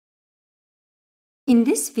In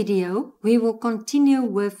this video, we will continue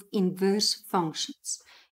with inverse functions.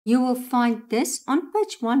 You will find this on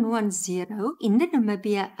page 110 in the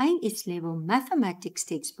Namibian AS-Level Mathematics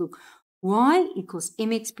textbook, y equals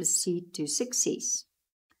mx plus c to success.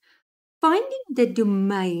 Finding the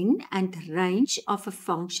domain and range of a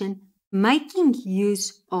function making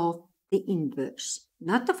use of the inverse.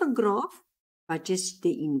 Not of a graph, but just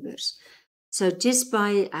the inverse. So just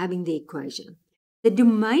by having the equation. The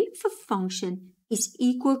domain of a function is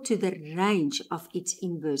equal to the range of its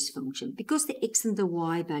inverse function because the x and the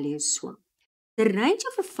y values swap. The range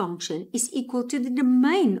of a function is equal to the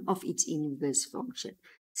domain of its inverse function.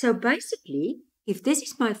 So basically, if this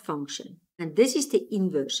is my function and this is the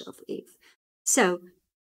inverse of f, so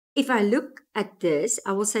if I look at this,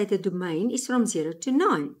 I will say the domain is from 0 to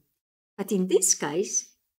 9. But in this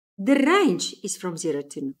case, the range is from 0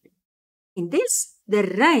 to 9. In this, the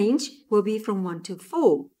range will be from 1 to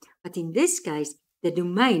 4. But in this case, the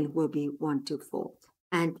domain will be 1 to 4.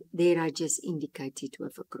 And there I just indicated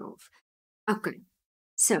with a graph. Okay,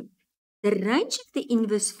 so the range of the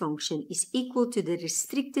inverse function is equal to the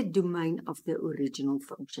restricted domain of the original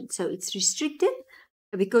function. So it's restricted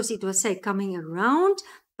because it was, say, coming around,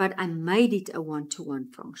 but I made it a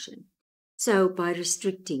one-to-one function. So by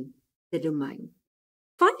restricting the domain.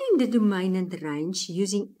 Finding the domain and the range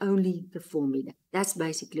using only the formula. That's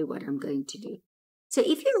basically what I'm going to do. So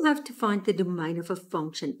if you have to find the domain of a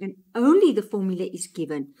function and only the formula is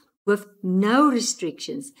given with no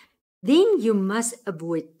restrictions, then you must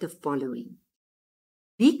avoid the following.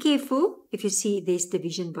 Be careful if you see there's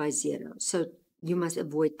division by 0. So you must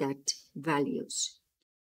avoid that values.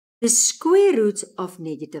 The square roots of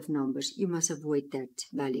negative numbers, you must avoid that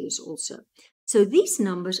values also. So these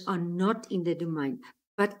numbers are not in the domain,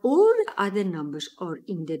 but all the other numbers are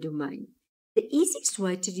in the domain. The easiest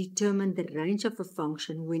way to determine the range of a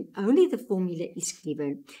function when only the formula is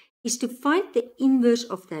given is to find the inverse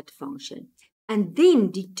of that function and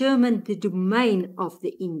then determine the domain of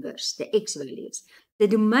the inverse, the x values. The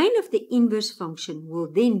domain of the inverse function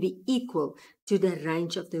will then be equal to the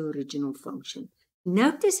range of the original function.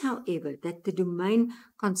 Notice, however, that the domain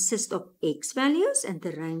consists of x values and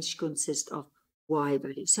the range consists of y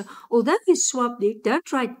values. So although you swap there,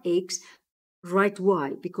 don't write x, write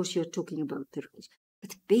y because you're talking about the range.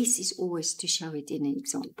 But the best is always to show it in an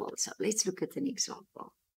example. So let's look at an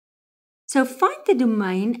example. So find the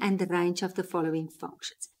domain and the range of the following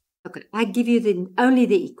functions. Okay, I give you only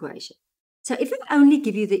the equation. So if I only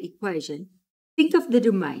give you the equation, think of the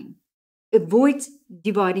domain. Avoid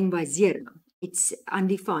dividing by 0. It's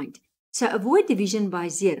undefined. So avoid division by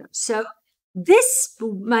 0. So this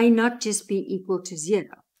may not just be equal to 0.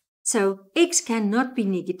 So x cannot be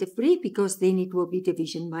 -3 because then it will be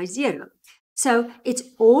division by 0. So it's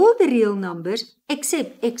all the real numbers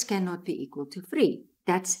except x cannot be equal to 3.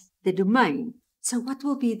 That's the domain. So what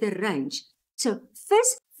will be the range? So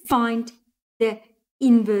first find the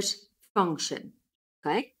inverse function.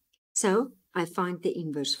 Okay? So I find the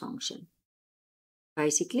inverse function.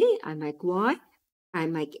 Basically, I make y, I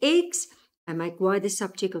make x, I make y the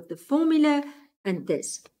subject of the formula, and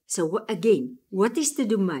this. So again, what is the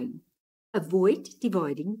domain? Avoid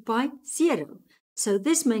dividing by 0. So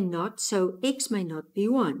this may not, so x may not be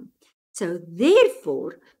 1. So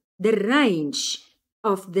therefore, the range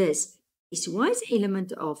of this is y is an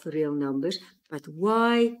element of real numbers, but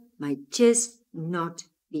y might just not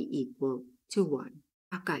be equal to 1.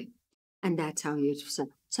 Okay, and that's how you say.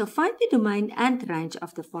 So find the domain and range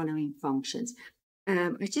of the following functions.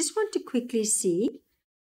 I just want to quickly see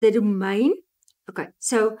the domain. Okay,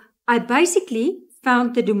 so I basically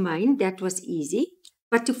found the domain. That was easy.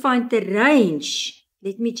 But to find the range,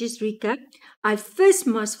 let me just recap. I first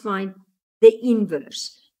must find the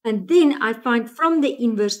inverse. And then I find from the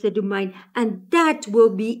inverse the domain. And that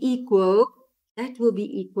will be equal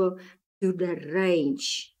to the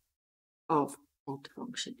range of that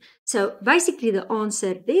function. So basically the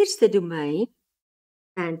answer, there's the domain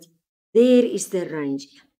and there is the range.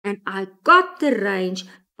 And I got the range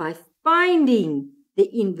by finding the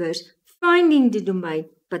inverse, finding the domain,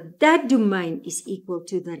 but that domain is equal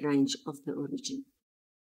to the range of the origin.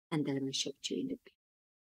 And that I showed you in the picture.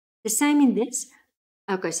 The same in this.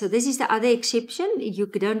 Okay, so this is the other exception. You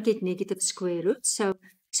don't get negative square roots. So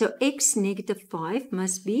x -5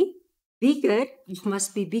 must be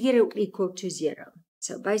bigger or equal to 0.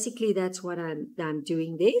 So basically that's what I'm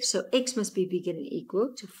doing there. So x must be bigger and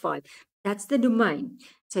equal to 5. That's the domain.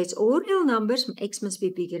 So it's all real numbers. X must be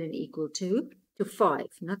bigger and equal to 5,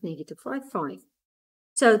 not -5, 5.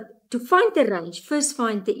 So to find the range, first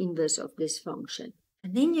find the inverse of this function.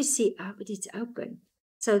 And then you see, but it's open.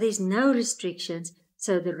 So there's no restrictions.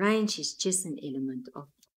 So the range is just an element of.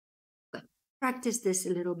 Okay. Practice this a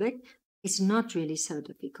little bit. It's not really so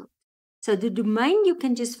difficult. So the domain, you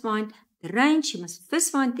can just find the range. You must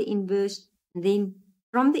first find the inverse, and then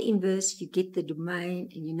from the inverse, you get the domain,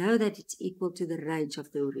 and you know that it's equal to the range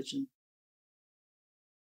of the original.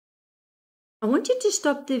 I want you to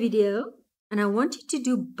stop the video, and I want you to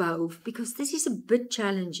do both, because this is a bit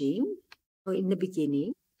challenging in the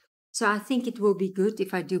beginning. So I think it will be good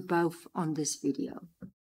if I do both on this video.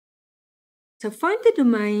 So find the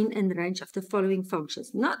domain and range of the following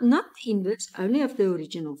functions. Not the inverse, only of the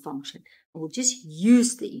original function. I will just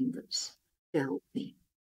use the inverse to help me.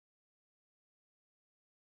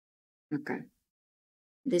 Okay.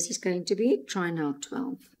 This is going to be try now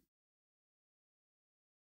 12.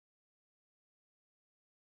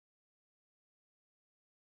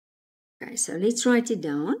 Okay, so let's write it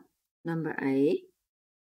down. Number A,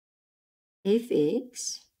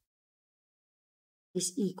 fx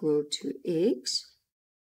is equal to x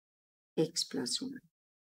plus 1.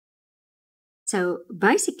 So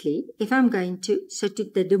basically, if I'm going to, so to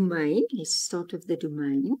the domain, let's start with the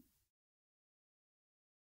domain.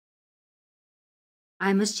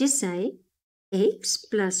 I must just say x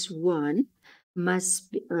plus 1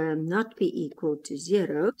 must be, not be equal to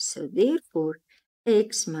 0. So therefore,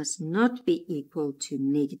 x must not be equal to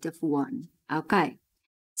 -1. Okay.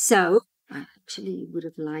 So I actually would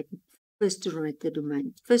have liked first to write the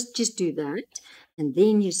domain. First, just do that. And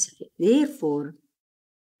then you say, therefore,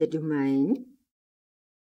 the domain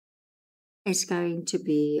is going to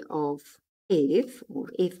be of f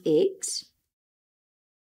or fx.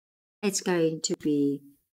 It's going to be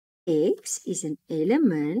x is an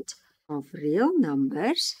element of real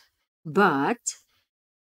numbers, but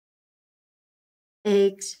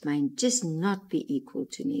x may just not be equal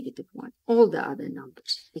to -1. All the other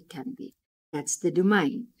numbers, it can be. That's the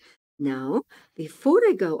domain. Now, before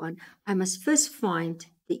I go on, I must first find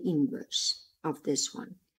the inverse of this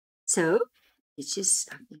one. So, it's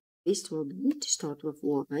just, I think best will be to start with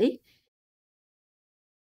y.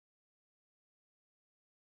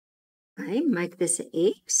 Okay, make this a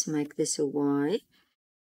x, make this a y.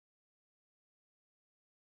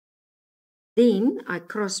 Then I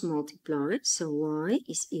cross multiply, so y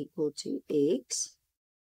is equal to x.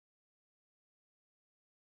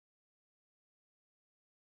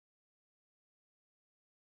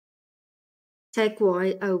 Take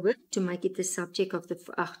y over to make it the subject of the,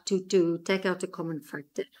 to take out a common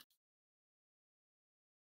factor.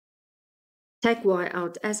 Take y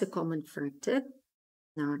out as a common factor.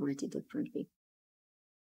 Now I write it differently.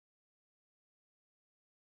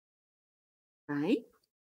 Right?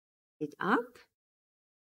 It up.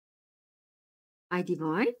 I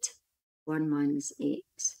divide 1 minus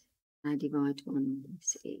x. I divide 1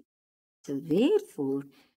 minus x. So therefore,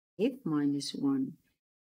 f minus 1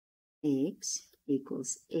 x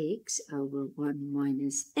equals x over 1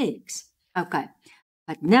 minus x. Okay.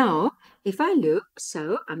 But now, if I look,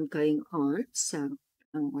 so I'm going on. So,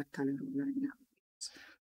 what color will I now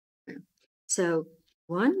use? So,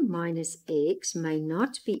 1 minus x may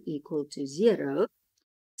not be equal to 0.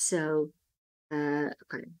 So,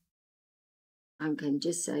 okay. I'm going to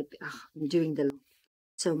just say, I'm doing the,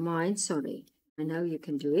 so mine, sorry. I know you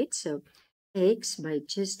can do it. So, x may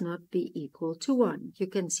just not be equal to 1. You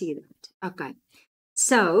can see that. Okay.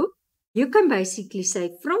 So, you can basically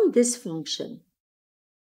say from this function,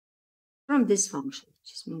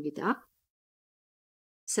 just move it up.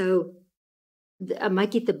 So,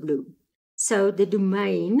 make it the blue. So, the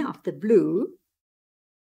domain of the blue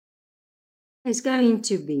is going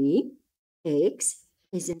to be x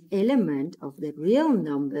is an element of the real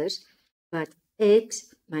numbers, but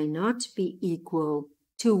x may not be equal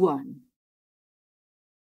to 1.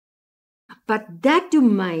 But that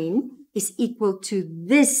domain is equal to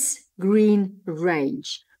this green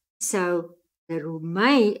range. So the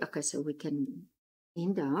domain, okay, so we can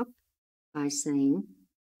end up by saying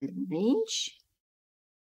the range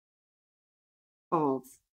of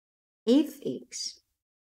fx.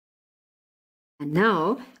 And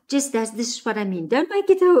now, just as this is what I mean. Don't make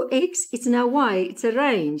it a x, it's now y, it's a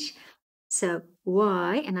range. So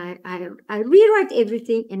y, and I rewrite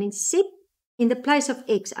everything, and instead, in the place of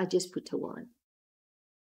x, I just put a y.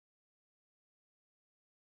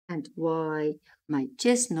 And y might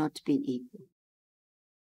just not be equal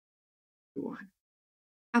to 1.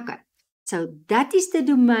 Okay, so that is the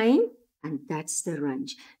domain, and that's the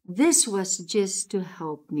range. This was just to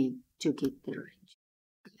help me to get the range.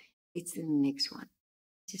 Okay, it's the next one.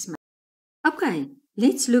 Okay,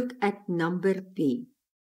 let's look at number B.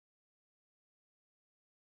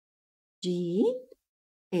 G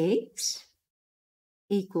x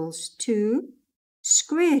equals 2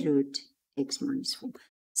 square root x minus 4.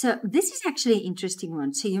 So this is actually an interesting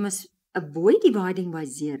one. So you must avoid dividing by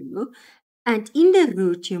 0. And in the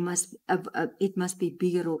root, you must it must be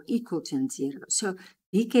bigger or equal to 0. So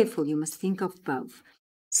be careful. You must think of both.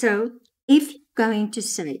 So if you're going to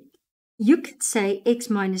say, you can say x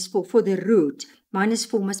minus 4 for the root. Minus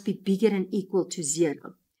 4 must be bigger and equal to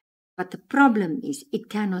 0. But the problem is it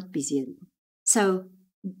cannot be 0. So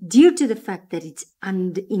due to the fact that it's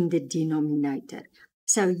in the denominator.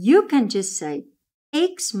 So you can just say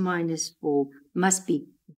x minus 4 must be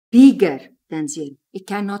bigger than 0. It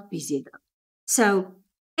cannot be 0. So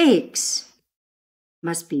x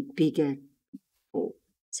must be bigger than 4.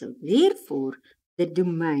 So therefore, the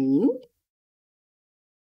domain,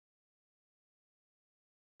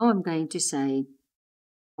 I'm going to say,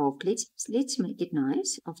 let's make it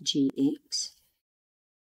nice, of gx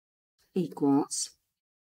equals,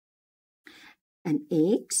 and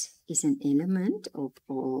x is an element of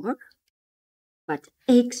R, but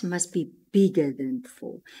x must be bigger than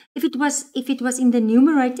 4. If it was in the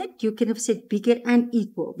numerator, you can have said bigger and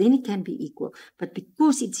equal. Then it can be equal. But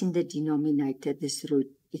because it's in the denominator, this root,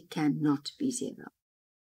 it cannot be 0.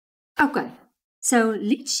 Okay, so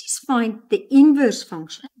let's just find the inverse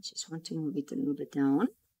function. I just want to move it a little bit down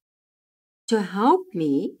to help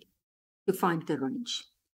me to find the range.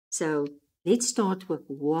 So let's start with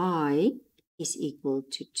y is equal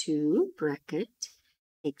to 2 bracket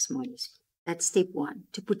x minus 4. That's step 1,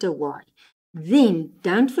 to put a y. Then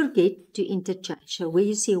don't forget to interchange. So where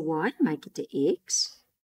you see a y, make it a x.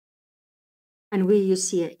 And where you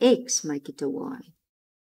see a x, make it a y.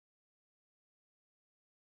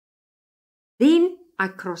 Then I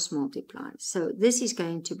cross multiply. So this is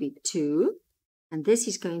going to be 2, and this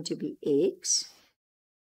is going to be x,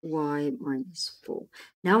 y minus 4.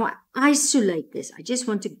 Now I isolate this. I just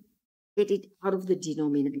want to get it out of the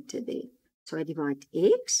denominator there. So I divide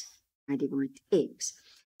x, I divide x.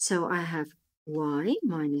 So I have y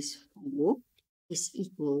minus 4 is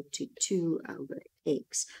equal to 2 over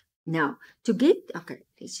x. Now, to get, okay,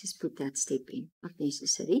 let's just put that step in, not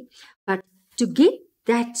necessary. But to get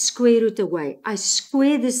that square root away, I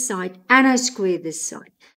square this side and I square this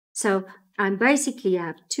side. So I basically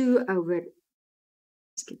have 2 over,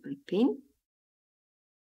 let's get my pen.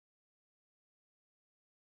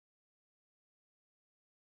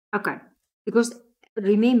 Okay, because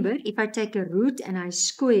remember, if I take a root and I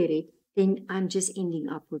square it, then I'm just ending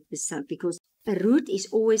up with the sum, because a root is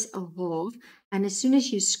always a half, and as soon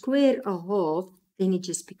as you square a half, then it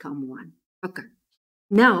just becomes 1. Okay,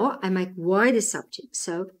 now I make y the subject,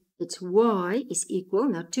 so it's y is equal,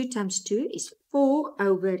 now 2 times 2 is 4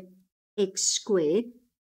 over x squared,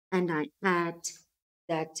 and I add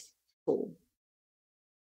that 4.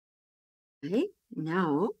 Okay,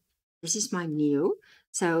 now this is my mu.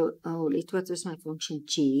 So, what was my function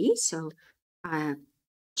g? So, I have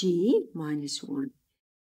g minus 1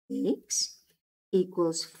 x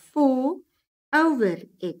equals 4 over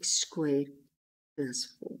x squared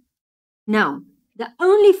plus 4. Now, the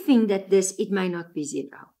only thing that it may not be 0.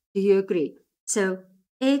 Do you agree? So,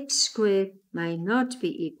 x squared may not be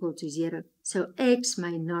equal to 0. So, x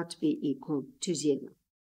may not be equal to 0.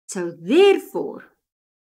 So, therefore,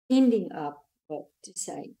 ending up to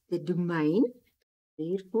say the domain,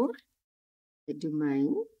 therefore, the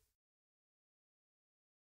domain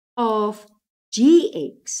of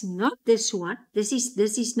gx, not this one. This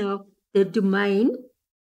is now the domain,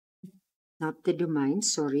 not the domain.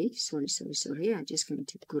 Sorry. I'm just going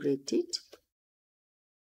to correct it.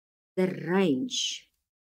 The range.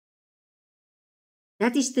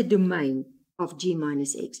 That is the domain of g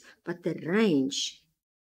minus x, but the range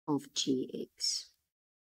of gx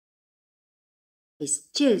is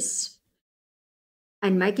just,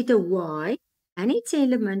 and make it a y, and its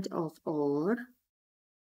element of R,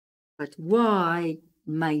 but y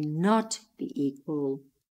may not be equal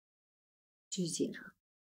to 0.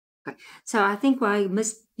 Okay, so I think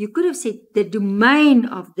you could have said the domain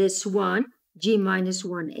of this one, g minus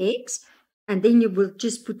 1x, and then you will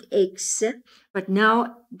just put x, but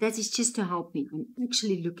now that is just to help me. I'm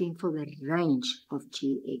actually looking for the range of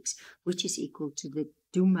gx, which is equal to the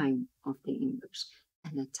domain of the inverse,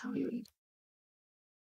 and that's how you read.